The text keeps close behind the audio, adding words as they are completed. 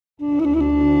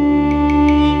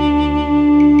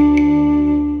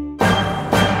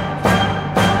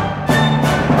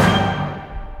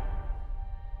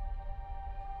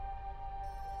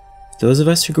Those of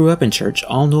us who grew up in church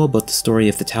all know about the story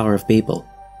of the Tower of Babel,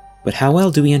 but how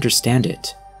well do we understand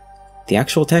it? The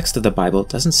actual text of the Bible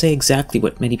doesn't say exactly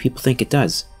what many people think it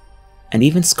does, and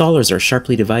even scholars are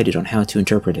sharply divided on how to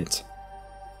interpret it.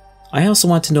 I also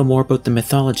want to know more about the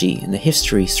mythology and the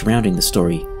history surrounding the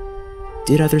story.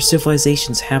 Did other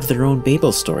civilizations have their own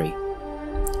Babel story?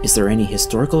 Is there any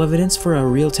historical evidence for a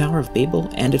real Tower of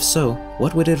Babel, and if so,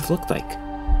 what would it have looked like?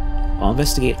 I'll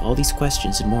investigate all these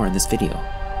questions and more in this video.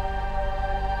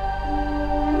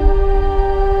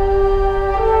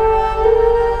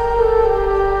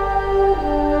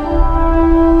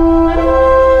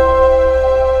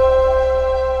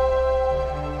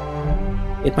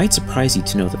 It might surprise you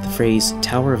to know that the phrase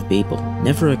Tower of Babel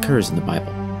never occurs in the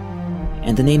Bible,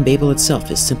 and the name Babel itself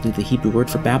is simply the Hebrew word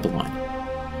for Babylon.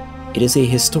 It is a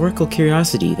historical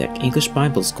curiosity that English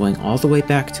Bibles going all the way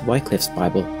back to Wycliffe's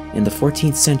Bible in the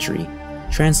 14th century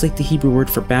translate the Hebrew word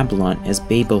for Babylon as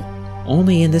Babel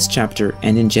only in this chapter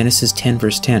and in Genesis 10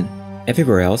 verse 10.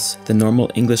 Everywhere else, the normal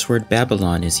English word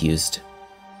Babylon is used.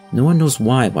 No one knows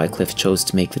why Wycliffe chose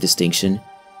to make the distinction,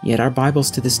 yet our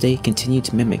Bibles to this day continue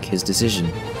to mimic his decision.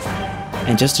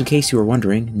 And just in case you were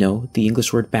wondering, no, the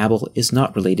English word Babel is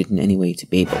not related in any way to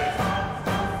Babel.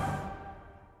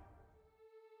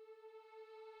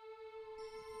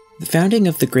 The founding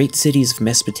of the great cities of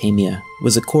Mesopotamia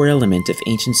was a core element of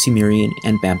ancient Sumerian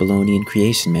and Babylonian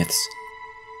creation myths.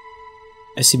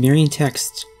 A Sumerian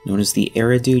text, known as the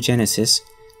Eridu Genesis,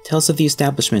 tells of the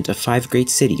establishment of 5 great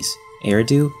cities: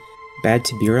 Eridu, Bad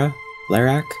Tibira,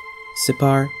 Larak,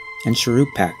 Sippar, and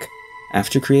Shuruppak,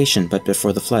 after creation but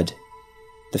before the flood.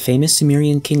 The famous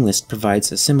Sumerian king list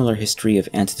provides a similar history of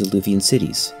antediluvian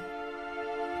cities.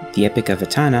 The Epic of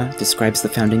Etana describes the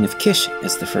founding of Kish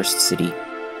as the first city.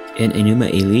 In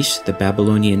Enuma Elish, the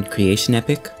Babylonian creation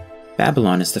epic,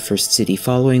 Babylon is the first city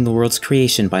following the world's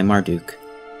creation by Marduk.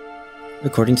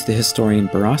 According to the historian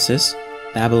Berossus,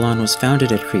 Babylon was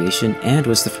founded at creation and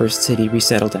was the first city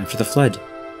resettled after the flood.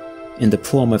 In the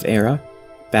Poem of Era,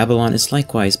 Babylon is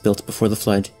likewise built before the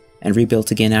flood and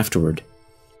rebuilt again afterward.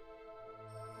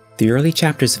 The early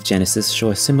chapters of Genesis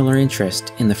show a similar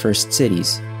interest in the first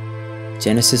cities.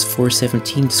 Genesis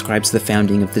 4:17 describes the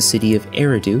founding of the city of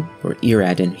Eridu, or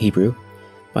Irad in Hebrew,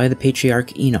 by the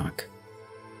patriarch Enoch.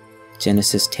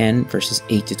 Genesis 10 verses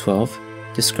 8 to 12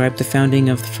 describe the founding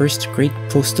of the first great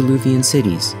post-diluvian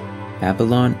cities: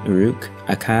 Babylon, Uruk,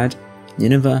 Akkad,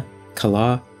 Nineveh,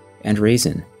 Calah, and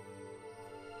Resen.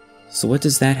 So what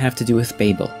does that have to do with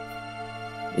Babel?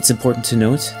 It's important to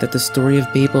note that the story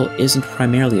of Babel isn't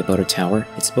primarily about a tower,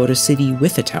 it's about a city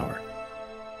with a tower.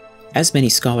 As many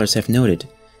scholars have noted,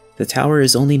 the tower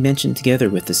is only mentioned together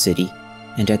with the city,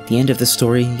 and at the end of the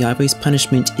story, Yahweh's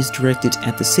punishment is directed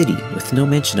at the city with no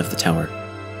mention of the tower.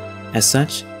 As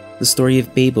such, the story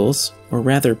of Babel's, or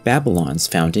rather Babylon's,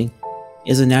 founding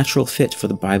is a natural fit for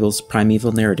the Bible's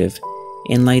primeval narrative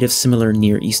in light of similar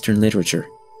Near Eastern literature.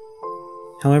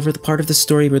 However, the part of the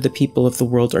story where the people of the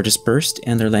world are dispersed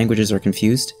and their languages are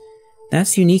confused,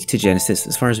 that's unique to Genesis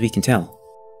as far as we can tell.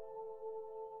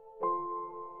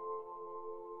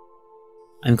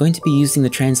 I'm going to be using the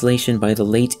translation by the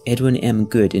late Edwin M.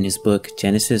 Good in his book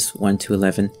Genesis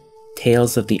 1-11,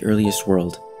 Tales of the Earliest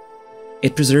World.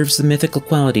 It preserves the mythical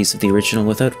qualities of the original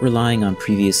without relying on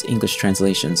previous English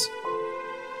translations.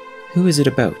 Who is it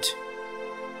about?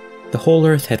 The whole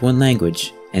earth had one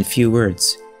language and few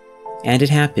words. And it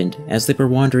happened, as they were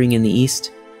wandering in the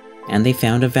east, and they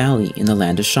found a valley in the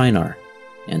land of Shinar,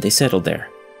 and they settled there.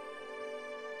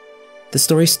 The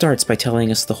story starts by telling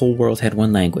us the whole world had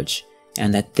one language,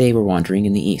 and that they were wandering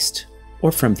in the east,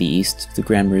 or from the east, the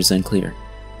grammar is unclear.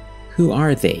 Who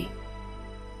are they?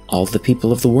 All the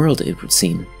people of the world, it would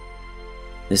seem.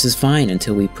 This is fine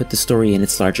until we put the story in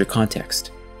its larger context.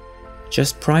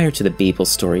 Just prior to the Babel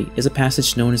story is a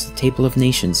passage known as the Table of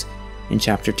Nations in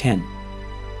chapter 10,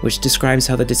 which describes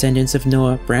how the descendants of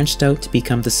Noah branched out to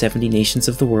become the 70 nations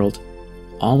of the world,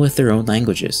 all with their own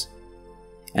languages.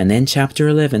 And then chapter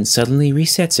 11 suddenly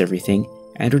resets everything,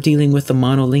 and we're dealing with the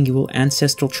monolingual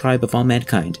ancestral tribe of all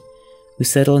mankind, who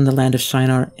settle in the land of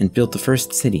Shinar and build the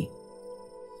first city.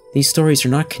 These stories are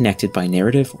not connected by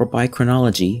narrative or by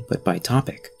chronology, but by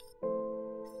topic.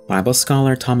 Bible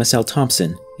scholar Thomas L.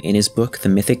 Thompson, in his book The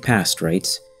Mythic Past,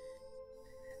 writes,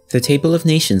 "The Table of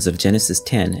Nations of Genesis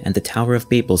 10 and the Tower of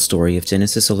Babel story of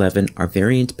Genesis 11 are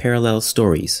variant parallel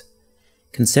stories.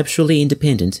 Conceptually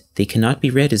independent, they cannot be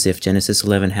read as if Genesis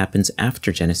 11 happens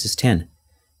after Genesis 10.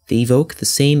 They evoke the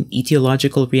same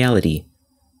etiological reality.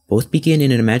 Both begin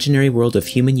in an imaginary world of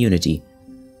human unity.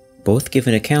 Both give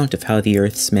an account of how the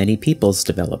earth's many peoples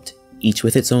developed, each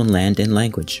with its own land and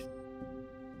language."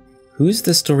 Who's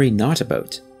the story not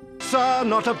about? Sir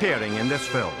not appearing in this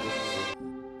film.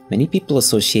 Many people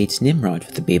associate Nimrod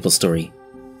with the Babel story.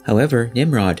 However,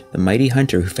 Nimrod, the mighty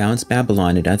hunter who founds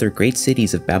Babylon and other great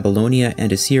cities of Babylonia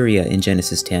and Assyria in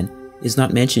Genesis 10, is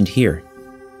not mentioned here.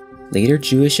 Later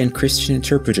Jewish and Christian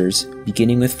interpreters,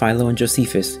 beginning with Philo and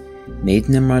Josephus, made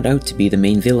Nimrod out to be the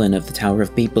main villain of the Tower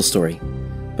of Babel story,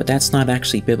 but that's not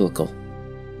actually biblical.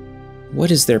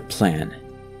 What is their plan?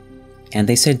 And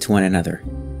they said to one another,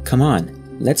 "Come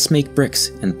on, let's make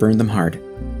bricks and burn them hard."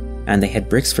 And they had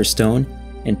bricks for stone,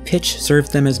 and pitch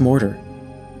served them as mortar.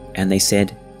 And they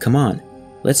said, "Come on,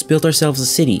 let's build ourselves a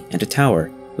city and a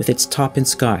tower with its top in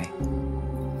sky.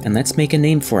 And let's make a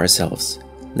name for ourselves,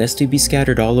 lest we be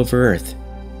scattered all over earth."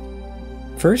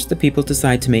 First, the people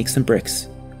decide to make some bricks.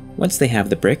 Once they have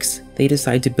the bricks, they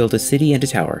decide to build a city and a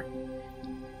tower.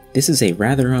 This is a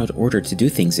rather odd order to do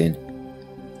things in.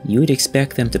 You would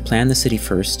expect them to plan the city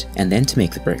first and then to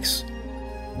make the bricks.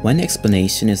 One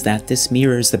explanation is that this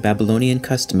mirrors the Babylonian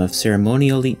custom of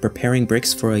ceremonially preparing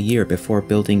bricks for a year before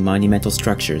building monumental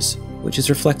structures, which is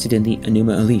reflected in the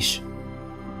Enuma Elish.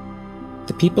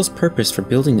 The people's purpose for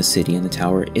building the city and the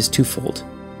tower is twofold: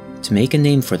 to make a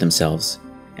name for themselves,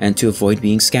 and to avoid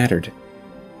being scattered.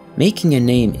 Making a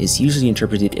name is usually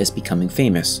interpreted as becoming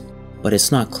famous, but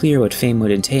it's not clear what fame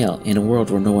would entail in a world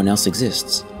where no one else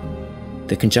exists.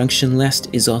 The conjunction lest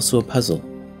is also a puzzle.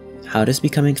 How does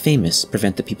becoming famous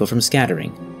prevent the people from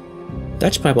scattering?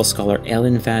 Dutch Bible scholar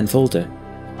Ellen van Volde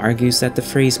argues that the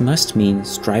phrase must mean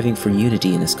striving for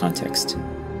unity in this context.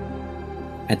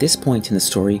 At this point in the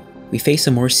story, we face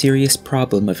a more serious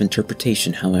problem of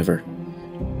interpretation, however.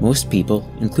 Most people,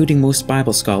 including most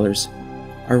Bible scholars,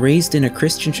 are raised in a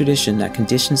Christian tradition that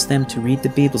conditions them to read the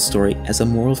Babel story as a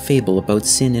moral fable about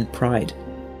sin and pride.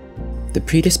 The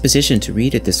predisposition to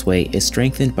read it this way is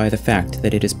strengthened by the fact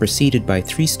that it is preceded by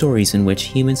 3 stories in which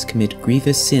humans commit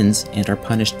grievous sins and are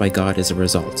punished by God as a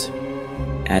result: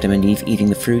 Adam and Eve eating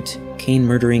the fruit, Cain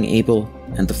murdering Abel,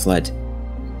 and the flood.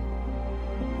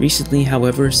 Recently,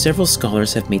 however, several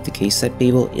scholars have made the case that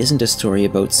Babel isn't a story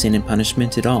about sin and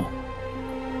punishment at all.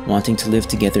 Wanting to live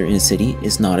together in a city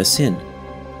is not a sin.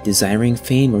 Desiring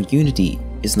fame or unity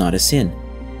is not a sin.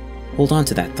 Hold on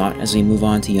to that thought as we move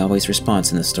on to Yahweh's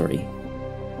response in the story.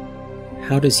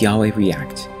 How does Yahweh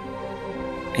react?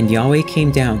 And Yahweh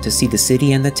came down to see the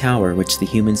city and the tower which the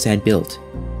humans had built.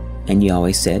 And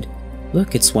Yahweh said,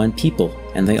 "Look, it's one people,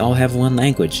 and they all have one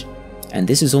language, and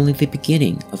this is only the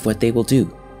beginning of what they will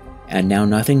do, and now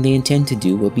nothing they intend to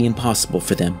do will be impossible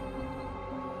for them."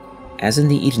 As in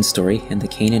the Eden story and the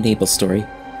Cain and Abel story,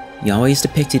 Yahweh is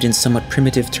depicted in somewhat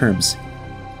primitive terms.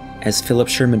 As Philip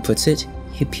Sherman puts it,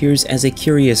 he appears as a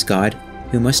curious God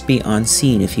who must be on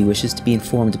scene if he wishes to be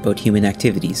informed about human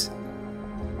activities.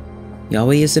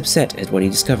 Yahweh is upset at what he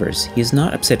discovers. He is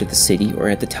not upset at the city or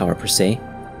at the tower per se.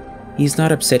 He is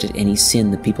not upset at any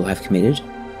sin the people have committed.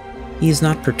 He is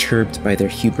not perturbed by their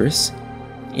hubris.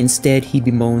 Instead, he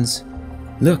bemoans,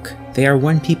 "Look, they are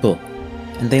one people,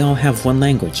 and they all have one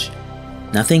language.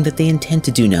 Nothing that they intend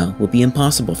to do now will be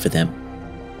impossible for them."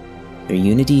 Their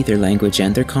unity, their language,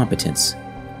 and their competence,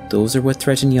 those are what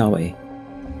threaten Yahweh.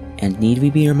 And need we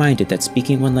be reminded that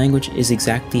speaking one language is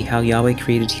exactly how Yahweh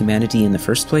created humanity in the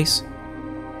first place?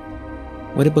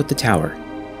 What about the tower?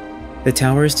 The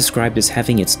tower is described as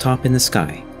having its top in the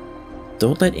sky.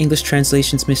 Don't let English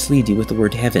translations mislead you with the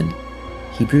word heaven.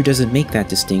 Hebrew doesn't make that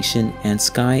distinction, and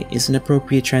sky is an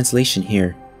appropriate translation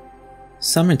here.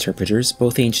 Some interpreters,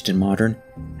 both ancient and modern,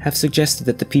 have suggested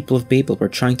that the people of Babel were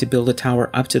trying to build a tower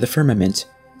up to the firmament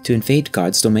to invade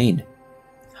God's domain.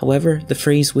 However, the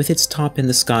phrase "with its top in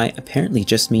the sky" apparently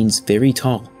just means very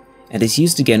tall, and is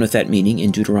used again with that meaning in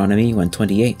Deuteronomy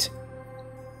 1:28.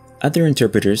 Other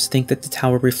interpreters think that the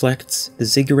tower reflects the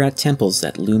ziggurat temples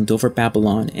that loomed over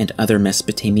Babylon and other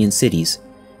Mesopotamian cities,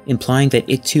 implying that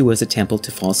it too was a temple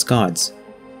to false gods.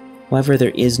 However,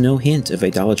 there is no hint of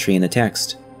idolatry in the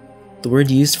text. The word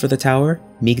used for the tower,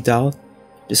 migdal,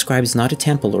 describes not a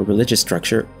temple or religious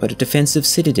structure, but a defensive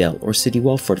citadel or city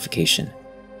wall fortification.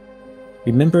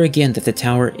 Remember again that the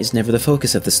tower is never the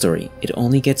focus of the story. It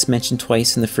only gets mentioned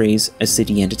twice in the phrase "a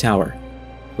city and a tower,"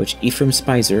 which Ephraim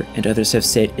Spicer and others have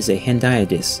said is a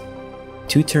hendiadys,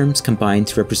 2 terms combined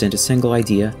to represent a single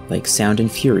idea like sound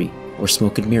and fury or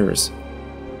smoke and mirrors.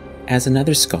 As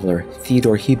another scholar,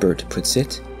 Theodor Hebert, puts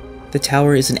it, the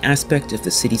tower is an aspect of the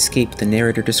cityscape the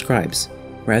narrator describes,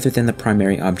 rather than the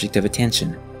primary object of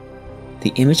attention.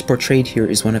 The image portrayed here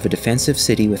is one of a defensive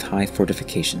city with high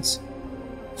fortifications.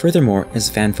 Furthermore, as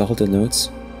Van Volde notes,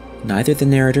 neither the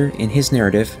narrator in his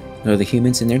narrative, nor the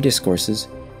humans in their discourses,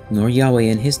 nor Yahweh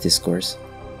in his discourse,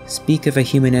 speak of a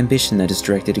human ambition that is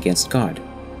directed against God.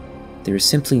 There is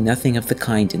simply nothing of the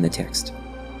kind in the text.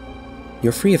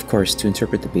 You're free, of course, to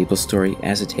interpret the Babel story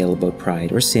as a tale about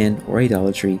pride or sin or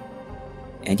idolatry,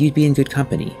 and you'd be in good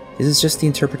company. This is just the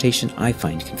interpretation I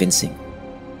find convincing.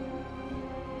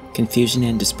 Confusion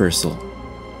and dispersal.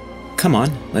 Come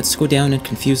on, let's go down and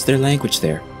confuse their language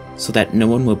there, so that no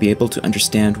one will be able to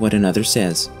understand what another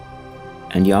says.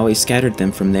 And Yahweh scattered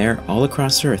them from there all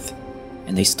across earth,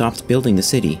 and they stopped building the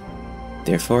city.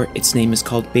 Therefore its name is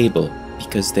called Babel,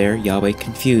 because there Yahweh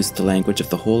confused the language of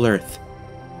the whole earth,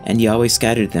 and Yahweh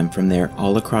scattered them from there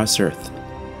all across earth.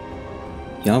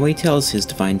 Yahweh tells his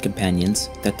divine companions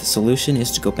that the solution is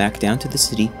to go back down to the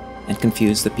city and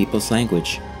confuse the people's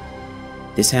language.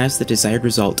 This has the desired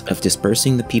result of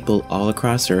dispersing the people all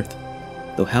across earth,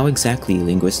 though how exactly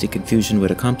linguistic confusion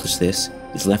would accomplish this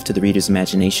is left to the reader's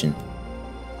imagination.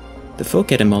 The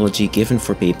folk etymology given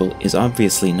for Babel is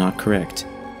obviously not correct.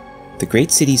 The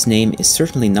great city's name is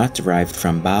certainly not derived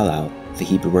from Baalal, the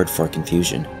Hebrew word for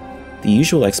confusion. The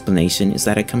usual explanation is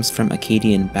that it comes from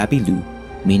Akkadian Babilu,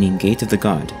 meaning gate of the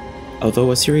god, although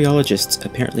Assyriologists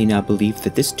apparently now believe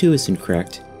that this too is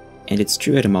incorrect, and its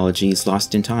true etymology is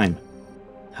lost in time.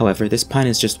 However, this pun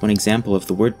is just one example of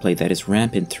the wordplay that is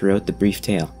rampant throughout the brief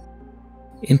tale.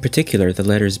 In particular, the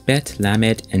letters Bet,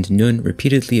 Lamed, and Nun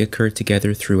repeatedly occur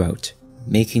together throughout,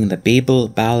 making the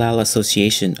Babel-Baalal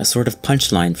association a sort of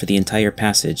punchline for the entire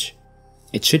passage.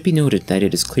 It should be noted that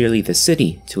it is clearly the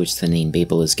city to which the name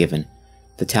Babel is given.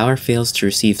 The tower fails to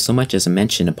receive so much as a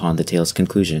mention upon the tale's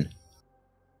conclusion.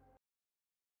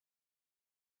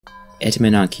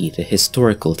 Etemenanki, the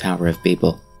historical Tower of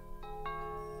Babel.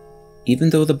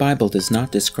 Even though the Bible does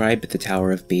not describe the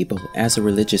Tower of Babel as a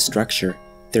religious structure,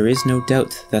 there is no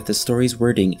doubt that the story's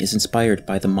wording is inspired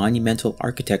by the monumental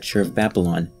architecture of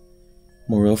Babylon.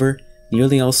 Moreover,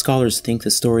 nearly all scholars think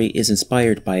the story is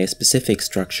inspired by a specific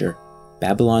structure,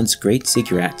 Babylon's Great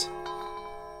Ziggurat.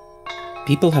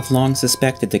 People have long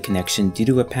suspected the connection due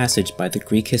to a passage by the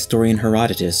Greek historian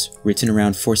Herodotus, written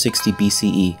around 460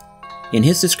 BCE. In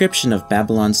his description of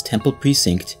Babylon's temple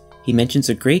precinct, he mentions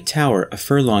a great tower a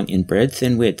furlong in breadth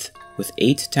and width, with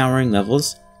 8 towering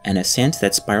levels, an ascent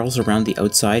that spirals around the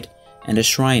outside, and a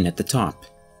shrine at the top.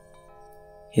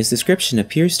 His description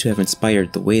appears to have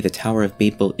inspired the way the Tower of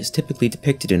Babel is typically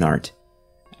depicted in art,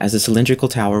 as a cylindrical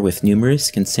tower with numerous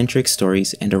concentric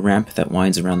stories and a ramp that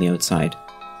winds around the outside.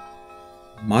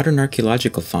 Modern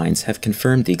archaeological finds have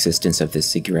confirmed the existence of this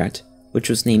ziggurat, which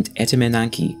was named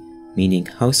Etemenanki, meaning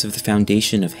House of the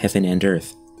Foundation of Heaven and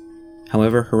Earth.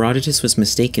 However, Herodotus was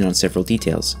mistaken on several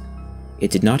details.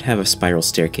 It did not have a spiral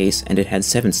staircase, and it had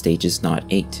 7 stages, not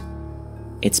 8.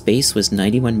 Its base was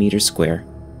 91 meters square,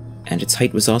 and its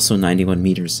height was also 91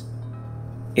 meters.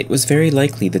 It was very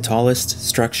likely the tallest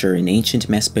structure in ancient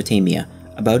Mesopotamia,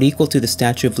 about equal to the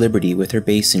Statue of Liberty with her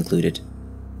base included.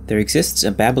 There exists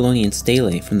a Babylonian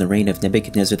stele from the reign of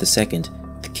Nebuchadnezzar II,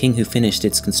 the king who finished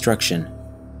its construction.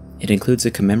 It includes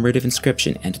a commemorative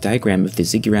inscription and a diagram of the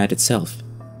ziggurat itself.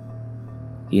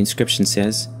 The inscription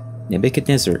says,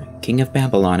 "Nebuchadnezzar, king of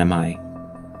Babylon am I.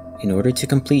 In order to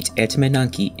complete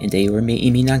Etemenanki and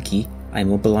Etemenanki, I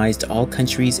mobilized all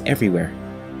countries everywhere.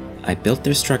 I built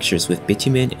their structures with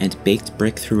bitumen and baked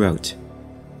brick throughout.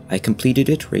 I completed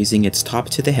it, raising its top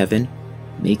to the heaven,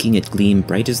 making it gleam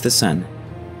bright as the sun."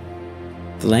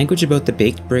 The language about the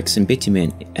baked bricks and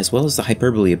bitumen, as well as the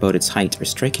hyperbole about its height, are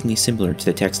strikingly similar to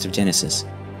the text of Genesis.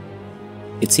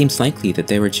 It seems likely that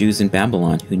there were Jews in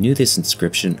Babylon who knew this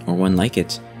inscription or one like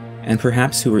it, and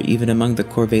perhaps who were even among the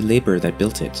corvée labor that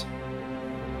built it.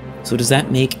 So does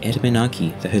that make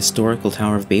Etemenanki the historical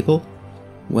Tower of Babel?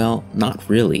 Well, not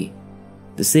really.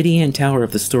 The city and tower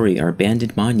of the story are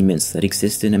abandoned monuments that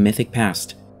exist in a mythic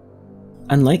past.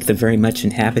 Unlike the very much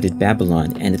inhabited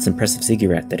Babylon and its impressive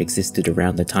ziggurat that existed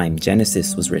around the time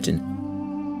Genesis was written.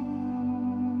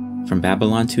 From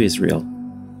Babylon to Israel.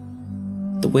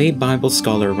 The way Bible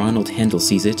scholar Ronald Handel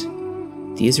sees it,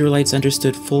 the Israelites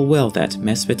understood full well that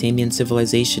Mesopotamian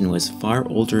civilization was far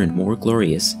older and more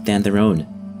glorious than their own.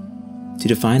 To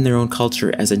define their own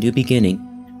culture as a new beginning,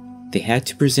 they had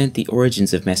to present the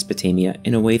origins of Mesopotamia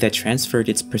in a way that transferred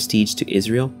its prestige to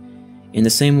Israel, in the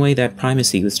same way that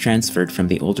primacy was transferred from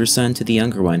the older son to the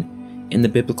younger one in the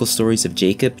biblical stories of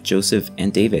Jacob, Joseph,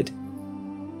 and David.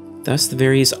 Thus, the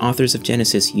various authors of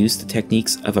Genesis used the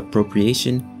techniques of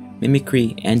appropriation,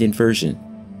 mimicry, and inversion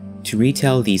to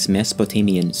retell these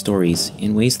Mesopotamian stories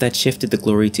in ways that shifted the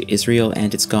glory to Israel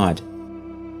and its God.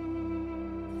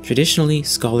 Traditionally,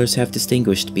 scholars have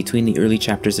distinguished between the early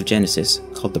chapters of Genesis,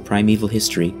 called the primeval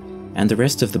history, and the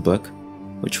rest of the book,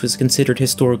 which was considered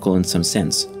historical in some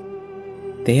sense.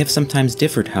 They have sometimes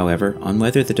differed, however, on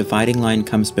whether the dividing line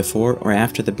comes before or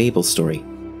after the Babel story.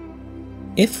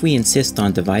 If we insist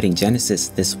on dividing Genesis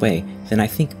this way, then I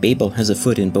think Babel has a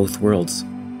foot in both worlds.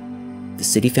 The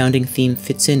city founding theme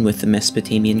fits in with the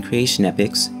Mesopotamian creation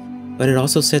epics, but it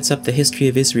also sets up the history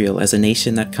of Israel as a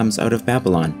nation that comes out of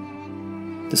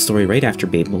Babylon. The story right after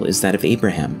Babel is that of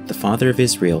Abraham, the father of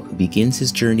Israel, who begins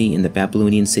his journey in the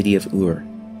Babylonian city of Ur.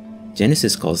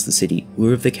 Genesis calls the city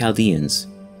Ur of the Chaldeans,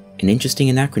 an interesting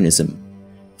anachronism,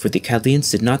 for the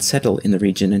Chaldeans did not settle in the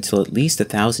region until at least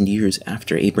 1,000 years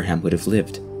after Abraham would have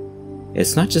lived.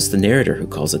 It's not just the narrator who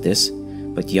calls it this,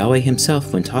 but Yahweh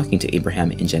himself when talking to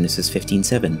Abraham in Genesis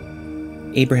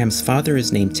 15:7. Abraham's father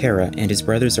is named Terah and his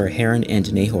brothers are Haran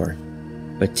and Nahor.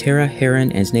 But Terah,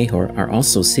 Haran, and Nahor are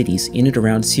also cities in and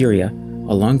around Syria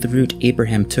along the route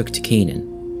Abraham took to Canaan.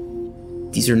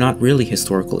 These are not really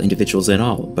historical individuals at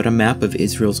all, but a map of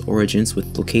Israel's origins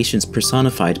with locations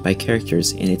personified by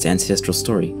characters in its ancestral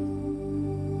story.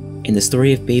 In the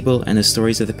story of Babel and the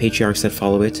stories of the patriarchs that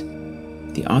follow it,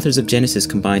 the authors of Genesis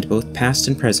combined both past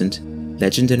and present,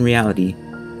 legend and reality,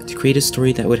 to create a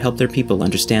story that would help their people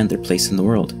understand their place in the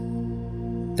world.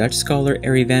 Dutch scholar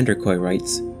Arie van der Kooi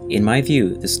writes, "In my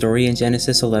view, the story in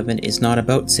Genesis 11 is not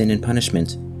about sin and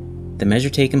punishment. The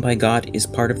measure taken by God is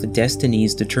part of the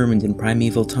destinies determined in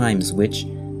primeval times which,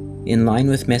 in line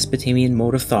with Mesopotamian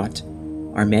mode of thought,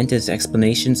 are meant as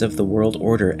explanations of the world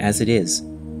order as it is.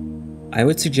 I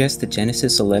would suggest that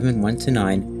Genesis 11,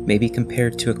 1-9 may be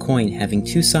compared to a coin having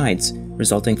two sides,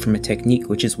 resulting from a technique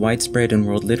which is widespread in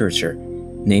world literature,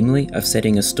 namely of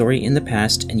setting a story in the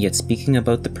past and yet speaking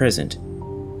about the present.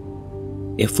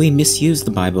 If we misuse the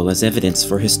Bible as evidence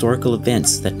for historical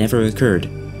events that never occurred,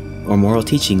 or moral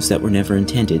teachings that were never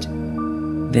intended,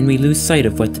 then we lose sight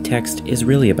of what the text is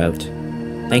really about."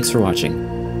 Thanks for watching.